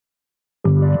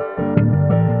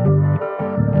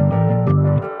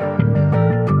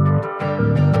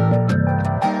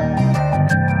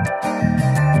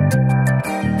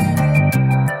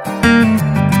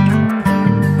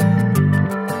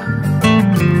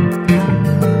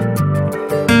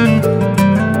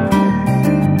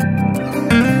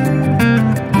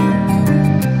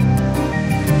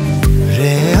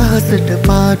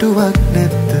අඩුවක්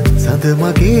නැත්ත සඳ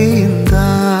මගේ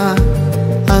ඉඳා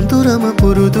අඳුරම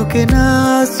පුරුදු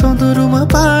කෙනා සොඳුරුම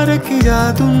පාර කියා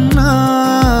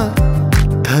දුන්නා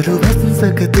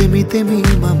තරුවත්සක තෙමි තෙමි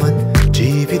මමත්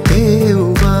ජීවිතේ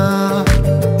වූවා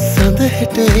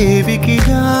සඳහෙට ඒවි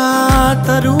කියා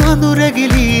තරු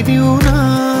අඳුරැගිලී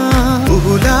නිවුණා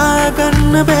උහුලා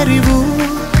ගන්න බැරි වූ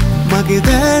මගේ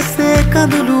දැසේ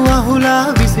කඳුළු අහුලා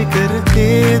විසිකර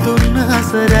තේ දුන්න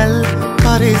හසරැල්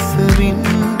පරිස්සමින්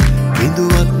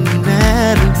බිඳුවක්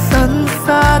නෑර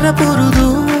සංසාර පුරුදු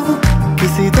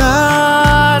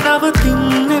කිසිදා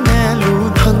නවතින්නේ නෑලු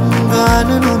හංගාන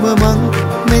නුඹ මං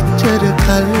මෙච්චර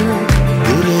කල්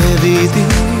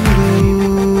දුරැවිදින්නු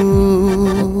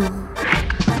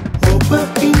ඔබ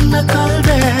ඉන්න කල්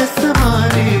දැස්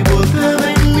සමානේ බොද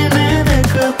වෙන්නේ නෑ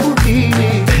දැකපු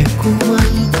හීනේ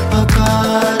දැකුවන්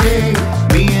අකාරේ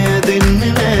මිය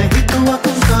දෙන්නේ නෑ හිතුවක්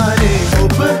කාරේ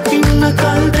ඔබ ඉන්න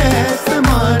කල් දැස්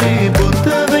සමානේ බොද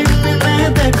වෙන්නේ නෑ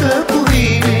දැකපු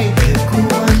හීනේ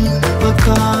දැකුවන්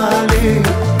අකාරේ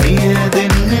මිය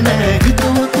දෙන්නේ නෑ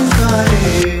හිතුවක්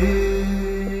කාරේ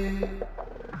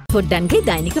පොඩ්ඩන්ගේ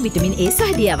දෛනික විටමින් A සහ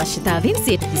D අවශ්‍යතාවයෙන්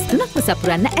 33%ක්ම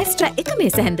සපුරන්න ඇස්ට්‍රා එක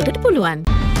මේස හැන්දකට පුළුවන්.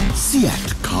 Seat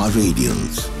Car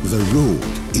Radials. The road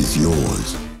is yours.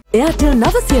 Airtel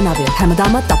 909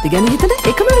 හැමදාමත් අපි ගැන හිතන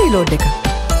එකම රීලෝඩ් එක.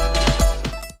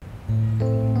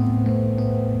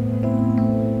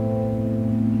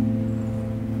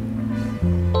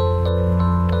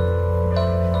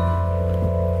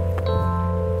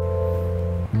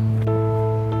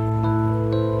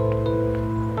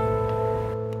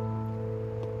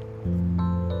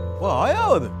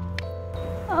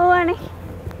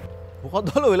 මොකක්ද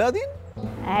වෙලා තියෙන්නේ?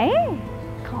 ඇයි?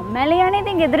 කම්මැලියනේ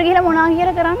ඉතින් ගෙදර ගිහලා මොනවා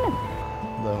කියලා කරන්නද?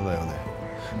 හොඳයි.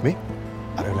 මේ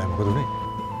අර වෙලාව මොකද උනේ?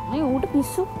 මේ ඌට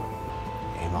පිස්සු.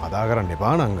 එහෙම කතා කරන්න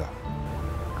එපා නංගා.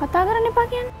 කතා කරන්න එපා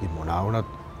කියන්නේ? ඉතින් මොනවා වුණත්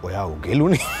ඔයා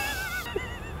උගෙලුනේ.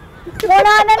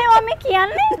 මොනවාදනේ මම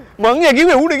කියන්නේ? මං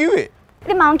කිව්වේ ඌට කිව්වේ.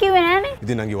 ඉතින් මං කිව්වේ නෑනේ.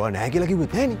 ඉතින් නංගි ඔයා නෑ කියලා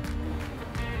කිව්වෙත් නෑනේ.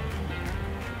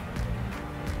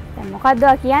 දැන් මොකද්ද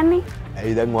ඔයා කියන්නේ?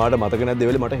 ඇයි දැන් ඔයාට මතක නැද්ද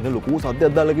වෙලේ මට එන ලොකු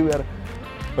සද්දයක් දාලා කිව්වේ අර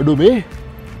අඩෝ මේ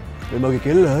මගේ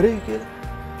කෙල්ල හරි කියලා.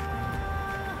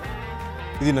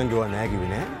 ඉතින් නංගි ඔයා නෑ කිව්වේ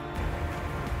නෑ.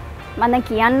 මම දැන්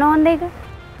කියන්න ඕන දෙයක.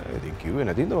 ඉතින් කිව්වේ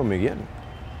නැතිද මම කියන්නේ.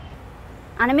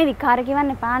 අනේ මේ විකාර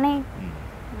කියවන්න එපානේ.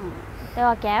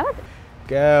 ඒවා කෑවද?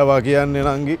 කෑවා කියන්නේ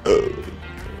නංගි.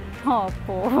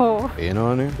 හොපෝ.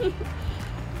 එනවනේ.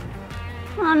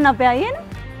 අන්න අපේ අයියනේ.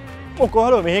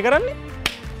 කොහොමද මෙහෙ කරන්නේ?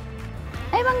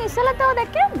 ඇයි මං ඉස්සෙල්ලා තව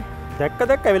දැක්කේද?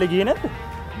 දැක්ක ඇවිල්ලා ගියේ නැද්ද?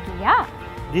 ගියා.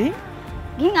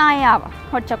 ගිහින් ආයෙ ආවා.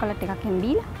 හොට් චොකලට් එකක්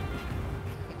ගෙම්බීලා.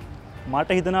 මට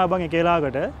හිතනවා බං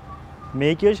එකේලාකට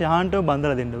මේ කිය ශහාන්ට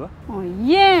බන්දලා දෙන්න බා.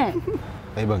 ඔයේ.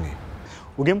 ඇයි බං ඒ?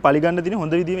 උගෙන් පලි ගන්න තියෙන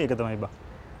හොඳ විදිය මේක තමයි බා.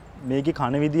 මේකේ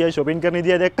කන විදිය shopping කරන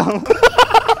විදිය දැක්කම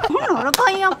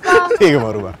නරකයි අප්පා. ඒක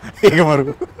මරු බං. ඒක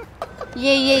මරු.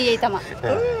 යේ තමයි.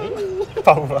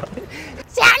 පව්වා.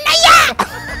 සන්නయ్యා.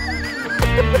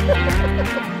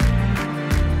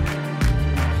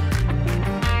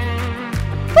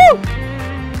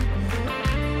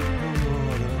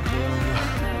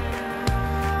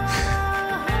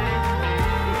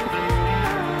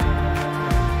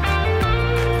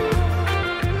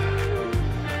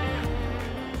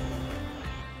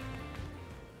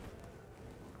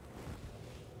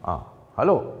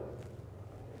 හලෝ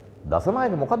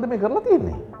දසනායක මොකද්ද මේ කරලා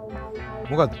තියෙන්නේ?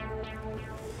 මොකද්ද?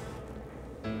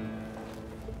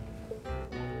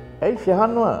 ඇයි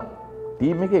ශහන්ව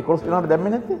ටීම් එකේ 11 දෙනාට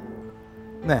දැම්මේ නැත්තේ?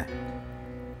 නෑ.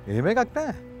 එහෙම එකක්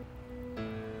නෑ.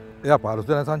 එයා 15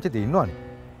 දෙනා සංචිතේ ඉන්නවනේ.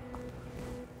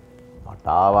 මට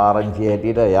ආවාරංචි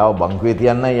හැටියට එයාව බංකුවේ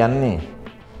තියන්නයි යන්නේ.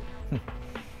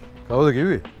 කවුද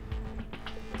කිව්වේ?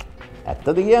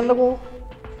 ඇත්තද කියන්නකෝ.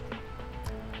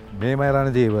 මේමයි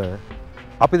රණදීව.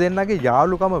 අපි දෙන්නගේ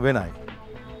යාළුකම වෙනයි.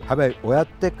 හැබැයි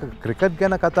ඔයත් එක්ක ක්‍රිකට්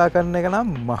ගැන කතා කරන එක නම්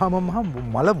මහා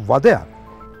මල වදයක්.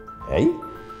 ඇයි?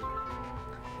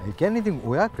 ඒ කියන්නේ ඉතින්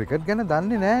ඔයා ක්‍රිකට් ගැන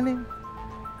දන්නේ නෑනේ.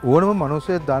 ඕනම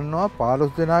මිනිස්සෙක් දන්නවා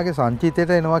 15 දෙනාගේ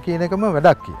සංචිතයට එනවා කියන එකම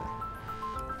වැඩක් කියලා.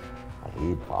 හරි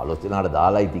 15 දෙනාට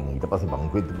දාලා ඉතින් ඊට පස්සේ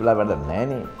බංකුවේ තිබුණා වැඩක්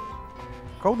නෑනේ.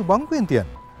 කවුද බංකුවෙන්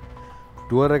තියන්නේ?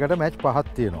 ටුවර් එකට මැච් 5ක්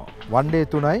තියෙනවා. වන් ඩේ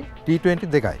 3යි T20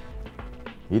 2යි.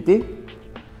 ඉතින්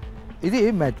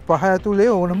මේ මැච් 5 ඇතුලේ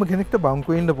ඕනම කෙනෙක්ට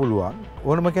බංකුවේ ඉන්න පුළුවන්.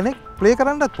 ඕනම කෙනෙක් ප්ලේ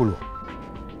කරන්නත් පුළුවන්.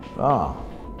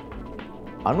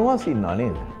 අනුහස් ඉන්නවා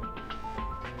නේද?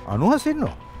 අනුහස්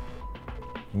ඉන්නවා.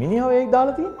 මිනිහව ඒක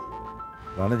දාලා තියෙන්නේ.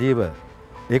 රණජීව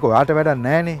ඒක ඔයාට වැඩක්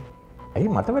නෑනේ. ඇයි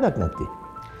මට වැඩක් නැත්තේ?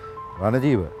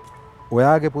 රණජීව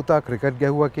ඔයාගේ පුතා ක්‍රිකට්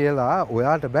ගැහුවා කියලා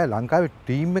ඔයාට බෑ ලංකාවේ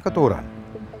ටීම් එක තෝරන්න.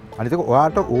 අනිතක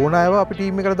ඔයාට ඕන අයව අපි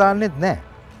ටීම් එකට දාන්නෙත් නැහැ.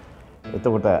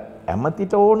 එතකොට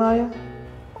ඇමතිට ඕන අය?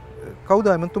 කවුද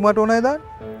ඇමතුමාට ඕන අය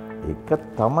දාන්නේ? ඒක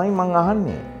තමයි මං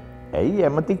අහන්නේ. ඇයි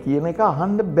ඇමති කියන එක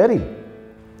අහන්න බැරි?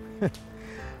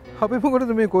 අපි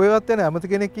මොකටද මේ කොහෙවත් යන ඇමති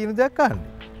කෙනෙක් කියන දෙයක් අහන්නේ?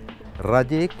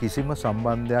 රජයේ කිසිම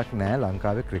සම්බන්ධයක් නැහැ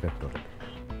ලංකාවේ ක්‍රිකට් වලට.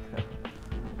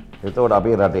 එතකොට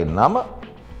අපේ රටේ නම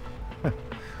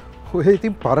ඔය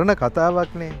ඉතින් පරණ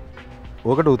කතාවක් නේ.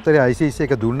 ඕකට උත්තරේ ICC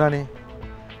එක දුන්නානේ.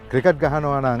 ක්‍රිකට්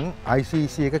ගහනවා නම්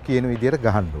ICC එක කියන විදියට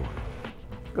ගහන්න ඕන.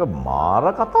 ඒක මාර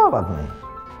කතාවක් නේ.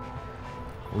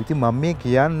 ඔය ඉතින් මම මේ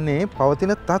කියන්නේ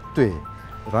පවතින තත්ත්වේ.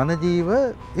 රණජීව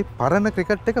ඒ පරණ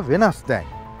ක්‍රිකට් එක වෙනස් දැන්.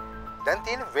 දැන්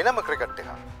තියෙන වෙනම ක්‍රිකට් එකක්.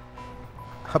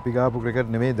 අපි ගාපු ක්‍රිකට්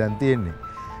නෙමෙයි දැන් තියෙන්නේ.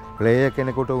 ප්ලේයර්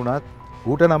කෙනෙකුට වුණත්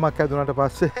ඌට නමක් හැදුනට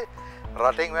පස්සේ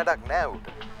රටෙන් වැඩක් නෑ ඌට.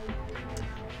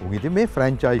 ඌ ඉතින් මේ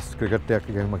ෆ්‍රැන්චයිස් ක්‍රිකට් එකක්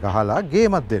එකම ගහලා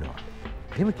ගේමක් දෙනවා.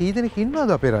 එහෙම කී දෙනෙක්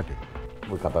ඉන්නවද අපේ රටේ?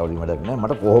 ඔය කතාව වලින් වැඩක් නෑ.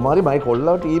 මට කොහොම හරි මයි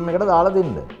කොල්ලව ටීම් එකට දාලා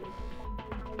දෙන්න.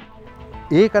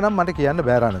 ඒක නම් මට කියන්න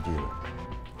බෑ රණජීව.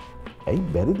 ඇයි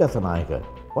බැරි දසනායක?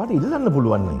 ඔයාට ඉල්ලන්න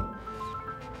පුළුවන් නේ.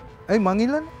 ඇයි මං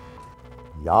ඉල්ලන්නේ?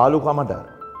 යාළුකමට.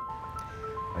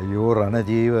 අයියෝ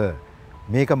රණජීව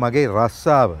මේක මගේ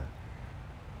රස්සාව.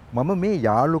 මම මේ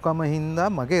යාළුකම හින්දා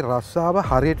මගේ රස්සාව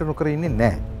හරියට නොකර ඉන්නේ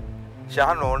නැහැ.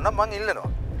 ෂාන් ඕන නම් මං ඉල්ලනවා.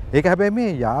 ඒක හැබැයි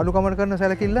මේ යාළුකමට කරන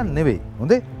සැලකිල්ල නෙවෙයි.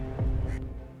 හොඳේ?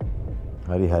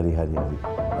 හරි.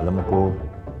 බලමුකෝ.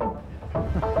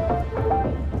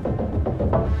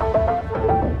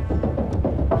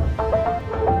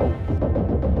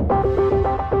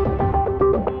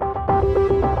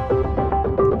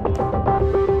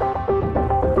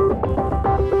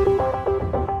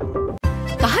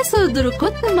 සුදුරු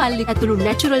කොත්ත මල්ලි ඇතුළු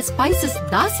නැචරල් ස්පයිසස්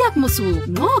 16ක් මුසු වූ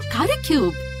නෝ කරි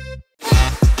cube.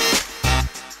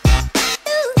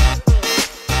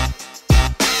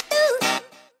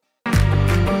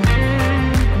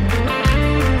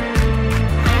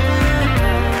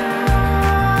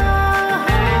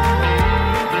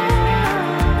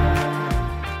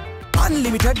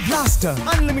 Unlimited Blaster,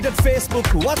 Unlimited Facebook,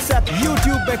 WhatsApp,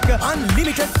 YouTube එක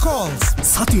Unlimited Calls.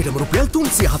 සතියටම රුපියල්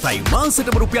 307යි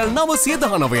මාසෙටම රුපියල්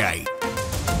 919යි.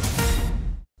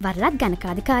 වරලත්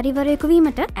ගණකාධිකාරීවරයෙකු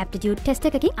වීමට ඇප්ටිටියුඩ් ටෙස්ට්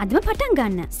එකකින් අදම පටන්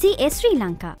ගන්න. CS ශ්‍රී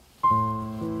ලංකා.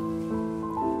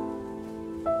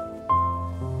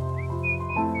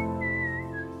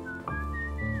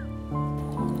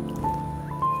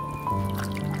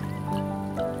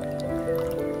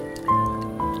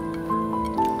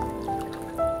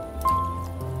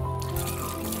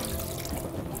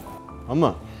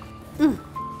 අම්මා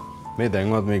මේ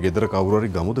දැන්වත් මේ ගෙදර කවුරු හරි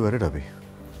ගමුද වැඩට අපි?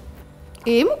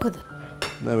 ඒ මොකද?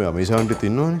 නෑ මේ අමීෂාන්ටිත්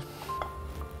ඉන්නවනේ.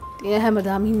 ඒ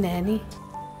හැමදාම ඉන්නේ නෑනේ.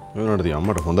 ඒ උනාට තිය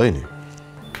අම්මට හොඳයිනේ.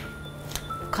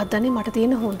 කද්දනේ මට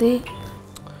තියෙන හොඳේ.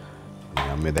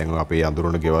 අම්මේ දැන් අපේ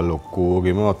අඳුරන ගෙවල්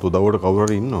ඔක්කොගෙම අත් උදව්වට කවුරු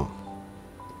හරි ඉන්නවා.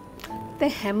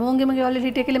 දැන් හැමෝගෙම ගෙවල් වල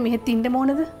හිටිය කියලා මෙහෙත් ඉන්න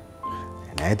ඕනද?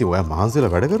 නෑ ඉතින් ඔයා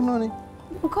මහන්සියලා වැඩ කරනවානේ.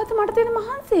 මොකද මට තියෙන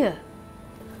මහන්සිය?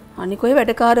 අනික ඔය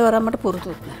වැඩකාරයෝ අරන් මට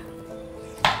පුරුදුත් නෑ.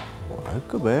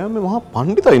 ඔයක බෑ මේ මහා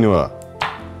පණ්ඩිතයිනවා.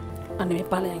 අනේ මේ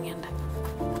ඵලයන් යන්න.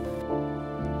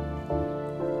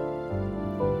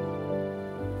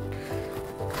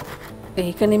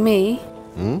 ඒක නෙමෙයි.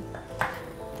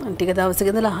 ටික දවසක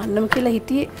ඉඳලා අහන්නම කියලා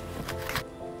හිටියේ.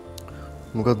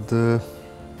 මොකද්ද?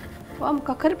 ඔයා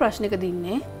මොකක් හරි ප්‍රශ්නයකද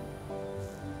ඉන්නේ?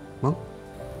 මං?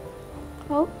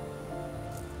 ඔව්.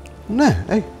 නෑ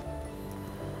ඇයි?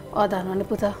 ඔයා දන්නවනේ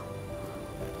පුතා.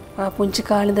 ඔයා පුංචි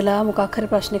කාලේ ඉඳලා මොකක් හරි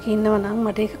ප්‍රශ්නයක ඉන්නව නම්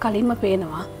මට ඒක කලින්ම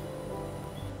පේනවා.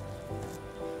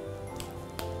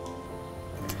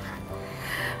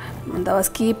 මම දවස්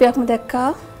කීපයක්ම දැක්කා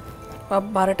ඔයා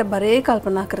බරට බරේ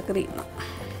කල්පනා කර කර ඉන්නවා.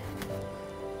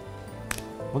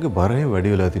 මගේ බරේ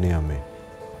වැඩි වෙලා තිනේ අම්මේ.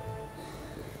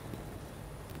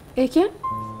 ඒ කියන්නේ?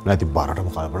 නැති බරටම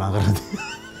කල්පනා කරද්දී.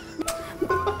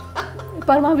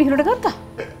 පරම විහිළුවට ගත්තා.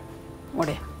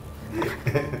 මොඩේ.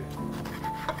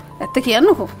 ඇත්ත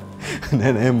කියන්නකෝ.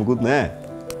 නෑ නෑ මුකුත් නෑ.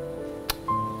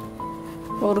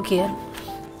 බොරු කියන්න.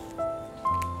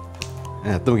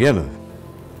 ඇත්තම කියන්නද?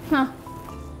 හා.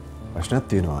 ප්‍රශ්නයක්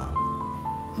තියෙනවා.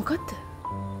 මොකද්ද?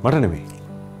 මට නෙමෙයි.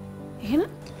 එහෙනම්?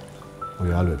 ඔය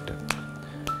යාළුවෙක්ට.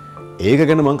 ඒක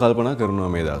ගැන මම කල්පනා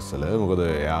කරනවා මේ දවස්වල. මොකද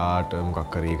එයාට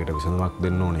මොකක් හරි එකට විසඳුමක්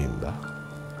දෙන්න ඕනේ හින්දා.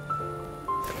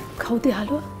 කවුද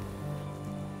යාළුවා?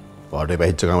 වාඩේ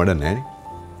බැහිච්ච කම වැඩ නැහැ නේ.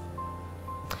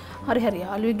 හරි හරි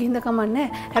යාළුවෙක් ගිහින්ද කමන්නේ.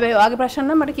 හැබැයි ඔයාගේ ප්‍රශ්න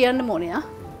නම් මට කියන්න ඕනේ ආ.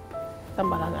 මම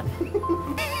බලා ගන්න.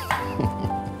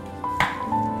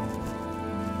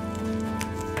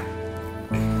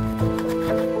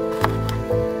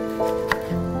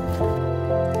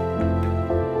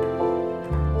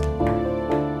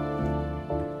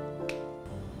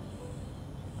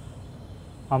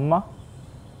 අම්මා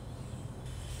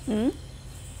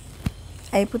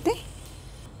ඇයි පුතේ?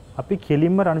 අපි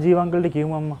කෙලින්ම රණජීව අංකල්ට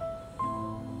කියමු අම්මා.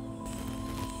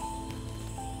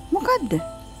 මොකද්ද?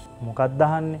 මොකක්ද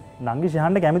අහන්නේ? නංගි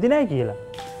ශහන්ට කැමති නැහැ කියලා.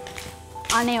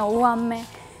 අනේ ඔව් අම්මේ.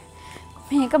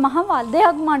 මේක මහා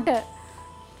වදයක් මට.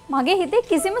 මගේ හිතේ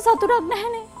කිසිම සතුටක්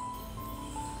නැහැනේ.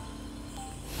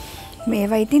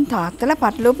 මේවා ඉතින් තාත්තලා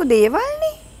පටලවපු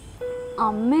දේවල්නේ.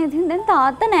 අම්මේ ඉතින් දැන්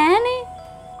තාත්තා නැහනේ.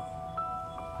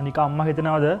 අනික අම්මා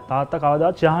හිතනවද තාත්තා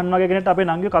කවදාවත් ශහන් වගේ කෙනෙක්ට අපේ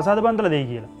නංගිව කසාද බන්දලා දෙයි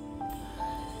කියලා?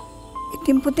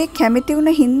 ඉතින් පුතේ කැමති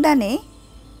වුණ හින්දානේ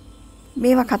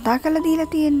මේවා කතා කරලා දීලා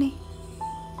තියෙන්නේ.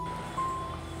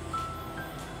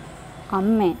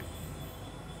 අම්මේ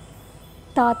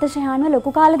තාත්තා ශහන්ව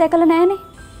ලොකු කාලේ දැකලා නැහනේ.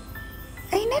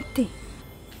 ඇයි නැත්තේ?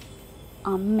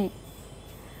 අම්මේ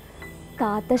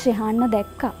තාත්තා ශහන්ව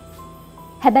දැක්කා.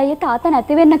 හැබැයි තාත්තා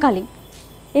නැති වෙන්න කලින්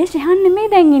ඒ ශහන්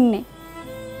නෙමෙයි දැන් ඉන්නේ.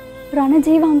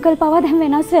 රණජීව අංකල් පවා දැන්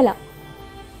වෙනස් වෙලා.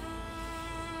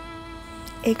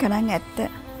 ඒක නම් ඇත්ත.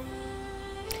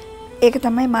 ඒක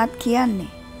තමයි මාත් කියන්නේ.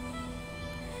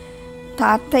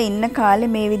 තාත්තා ඉන්න කාලේ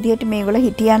මේ විදිහට මේගොල්ලෝ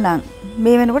හිටියා නම්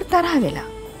මේ වෙනකොට තරහ වෙලා.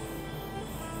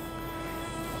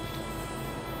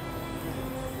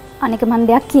 අනික මන්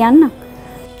දෙයක් කියන්න.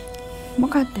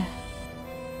 මොකද්ද?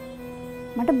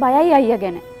 මට බයයි අයියා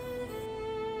ගැන.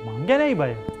 මං ගැනයි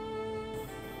බය.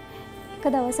 එක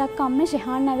දවසක් අම්මේ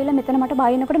ශහාන් ඇවිල්ලා මෙතන මට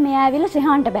බයිනකොට මෙයා ඇවිල්ලා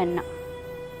ශහාන්ට බැන්නා.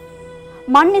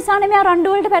 මන් නිසානේ මෙයා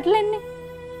රණ්ඩු වලට පැටලෙන්නේ.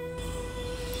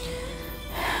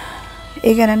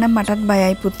 ඒ ගැන නම් මටත්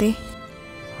බයයි පුතේ.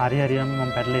 හරි හරි අම්මා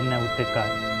මම පැටලෙන්නේ නැහැ උත් එක්ක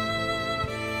ආයි.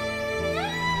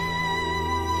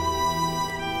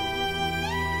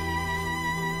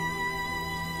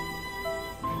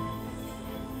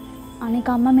 අනික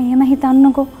අම්මා මෙහෙම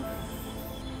හිතන්නකෝ.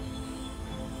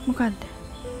 මොකද්ද?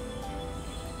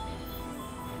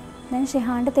 දැන්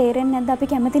ශහාන්ට තේරෙන්නේ නැද්ද අපි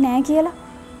කැමති නෑ කියලා?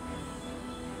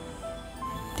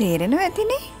 තේරෙනවා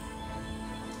ඇතිනේ.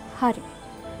 හරි.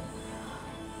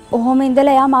 ඔහොම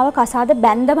ඉඳලා එයා මාව කසාද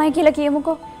බැන්දමයි කියලා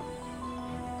කියමුකෝ.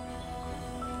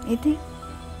 ඉතින්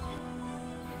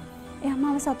එයා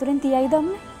මාව සතුටෙන් තියයිද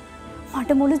අම්මේ?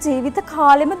 මට මුළු ජීවිත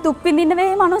කාලෙම දුක් විඳින්න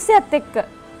මේ මිනිස්සයත් එක්ක.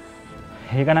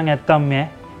 ඒක නම් ඇත්ත අම්මේ.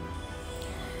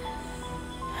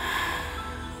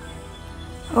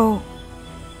 ඔව්.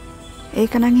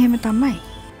 ඒක නම් එහෙම තමයි.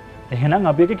 එහෙනම්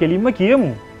අපි එක කෙලින්ම කියමු.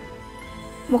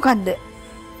 මොකද්ද?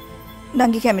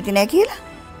 නංගි කැමති නැහැ කියලා?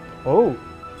 ඔව්.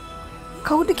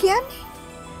 කවුද කියන්නේ?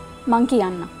 මං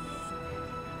කියන්න.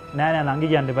 නෑ නෑ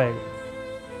නංගි කියන්න එපා ඒක.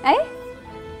 ඇයි?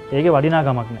 ඒකේ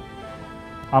වටිනාකමක් නෑ.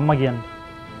 අම්මා කියන්න.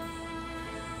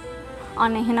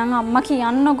 අනේ එහෙනම් අම්මා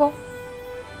කියන්නකෝ.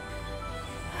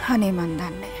 අනේ මන්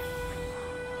දන්නේ.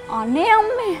 අනේ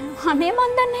අම්මේ අනේ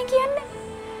මන් දන්නේ කියන්නේ.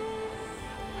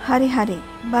 හරි හරි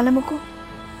බලමුකෝ.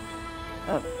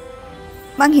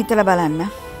 මං හිතලා බලන්න.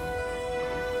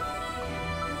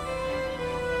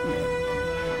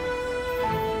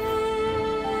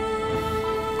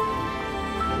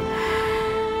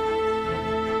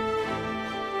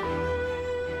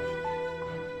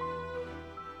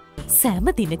 සෑම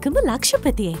දිනකම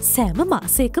ලක්ෂපතියේ සෑම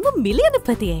මාසයකම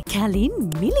මිලියනපතියේ කැලින්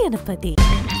මිලියනපති.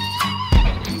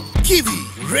 කිවි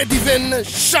රෙඩි වෙන්න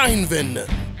ෂයින් වෙන්න.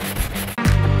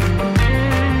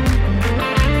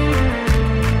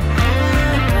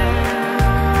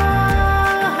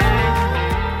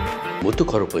 මුතු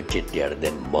කරප චෙට්ටියාට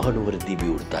දැන් මහනුවර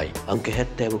දිවිවෘතයි. අංක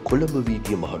 70 කොළඹ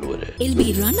වීදිය මහනුවර. LB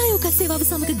රන් ආයෝග සේවාව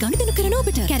සමග ගනුදෙනු කරන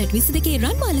ඔබට කැරට් 22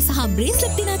 රන් මාල සහ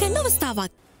බ්‍රේස්ලට් දිනා ගන්න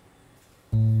අවස්ථාවක්.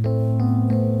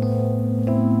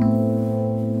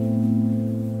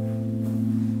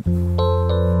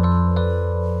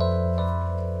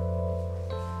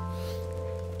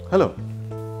 හලෝ.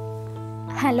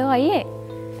 හලෝ අයියේ.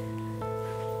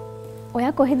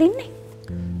 ඔයා කොහෙද ඉන්නේ?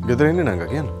 ගෙදර ඉන්නේ නංගා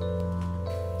කියන්න.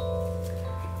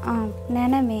 නෑ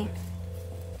නෑ මේ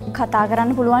කතා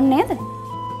කරන්න පුළුවන් නේද?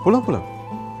 පුළුවන් පුළුවන්.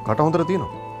 කට හොඳට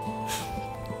තියෙනවා.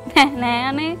 නෑ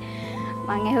අනේ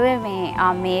මං ඇහුවේ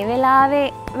මේ වෙලාවේ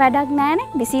වැඩක් නෑනේ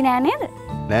බිසි නෑ නේද?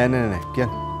 නෑ නෑ නෑ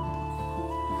කියන්න.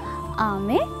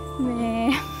 මේ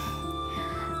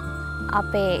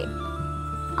අපේ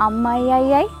අම්මයි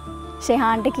අයියයි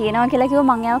ශෙහාන්ට කියනවා කියලා කිව්ව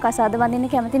මං එයාව කසාද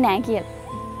බඳින්න කැමති නෑ කියලා.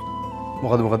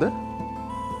 මොකද?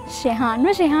 ශෙහාන්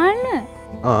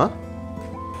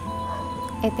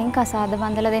ඉතින් කසාද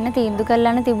බඳලා දෙන්න තීන්දුව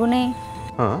කරලානේ තිබුණේ.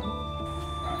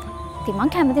 ඉතින් මං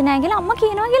කැමති නෑ කියලා අම්මා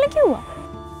කියනවා කියලා කිව්වා.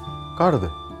 කාටද?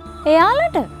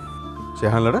 එයාලට.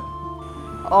 ශෙහාන්ලට?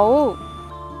 ඔව්.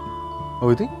 ඔව්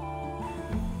ඉතින්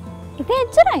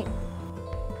එච්චරයි.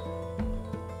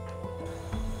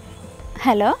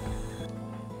 හලෝ.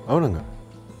 ඔව් නංගා.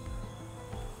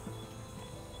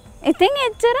 ඉතින්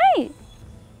එච්චරයි.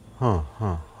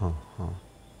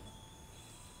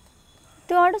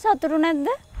 තුවාට සතුරු නැද්ද?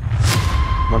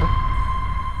 මට?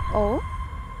 ඔව්.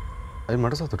 අයි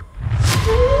මට සතුරු.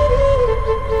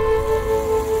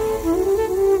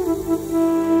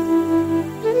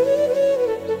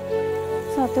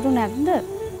 සතුරු නැද්ද?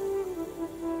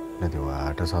 නැති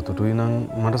වාට සතුටුයි නම්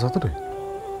මට සතුටුයි.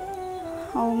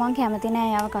 ඔව් මං කැමති නෑ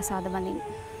යාව කසාද බඳින්න.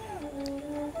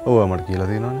 ඔව් මට කියලා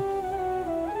තියෙනවනේ.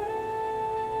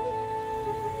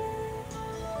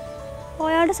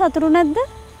 ඔයාට සතුරු නැද්ද?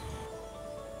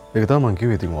 ඒක තමයි මං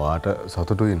කිව්වේ. ඉතින් ඔයාට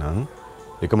සතුටුයි නම්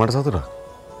ඒක මට සතුටක්.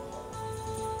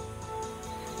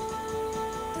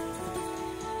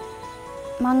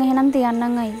 මං එහෙනම්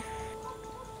තියන්නම් අයි.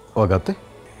 ඔයා ගත්තේ?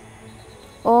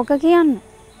 ඕක කියන්න.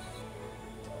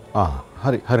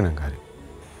 හරි නම් හරි.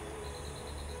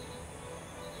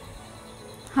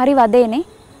 හරි වදේනේ.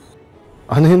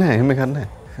 අනේ නෑ එහෙම ගන්නෑ.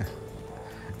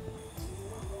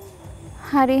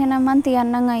 හරි එහෙනම් මං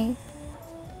තියන්නම් අයි.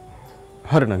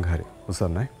 හරි නම් හරි.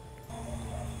 උසන්නයි.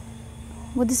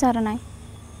 බුදු සරණයි.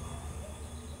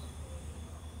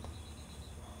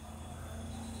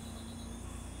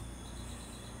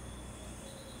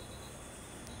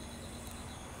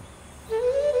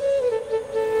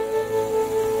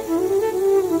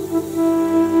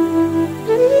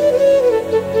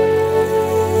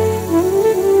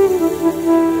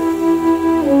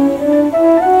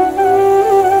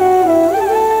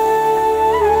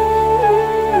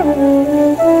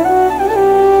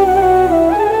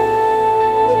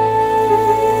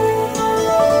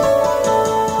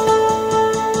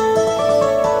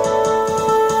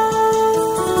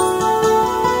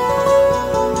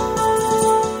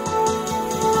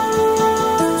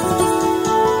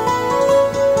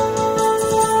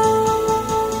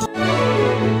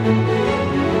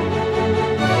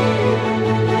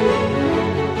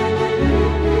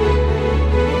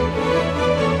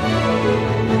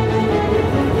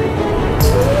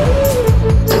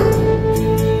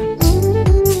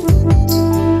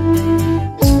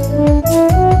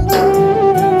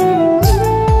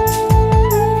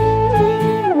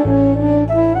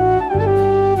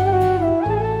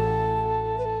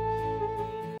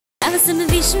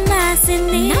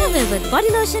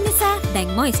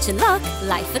 Moisture lock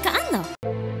life එක unlock.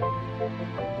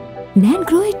 Nan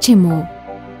grow HMO.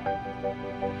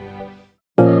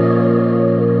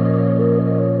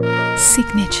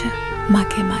 Signature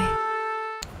මගේමයි.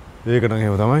 ඒක නම්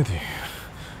එහෙම තමයි ඉතින්.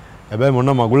 හැබැයි මොන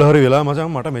මගුල හරි වෙලා මචං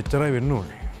මට මෙච්චරයි වෙන්න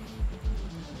ඕනේ.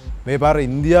 මේ පාර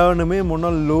ඉන්දියාව නෙමේ මොන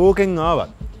ලෝකෙන්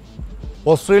ආවත්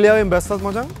ඕස්ට්‍රේලියාවෙන් බැස්සත්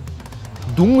මචං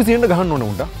දුම් විසින්න ගහන්න ඕනේ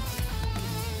උන්ට.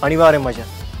 අනිවාර්යෙන් මචං.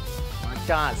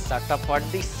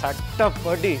 සටපඩි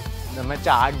නමච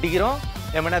ආඩ්ඩිගිරෝ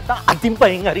එම නැත්තා අතින්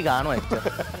පයින් හරි ගානවා එච්ච.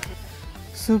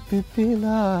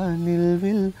 සුපිපිලා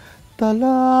නිල්විල්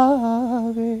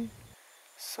තලාවේ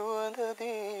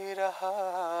සුවඳදී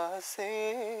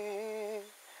රහසේ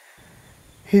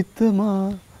හිතමා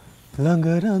ළඟ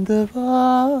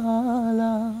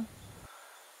රඳවාලා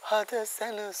හද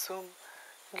සැනසුම්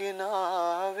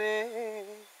ගෙනාවේ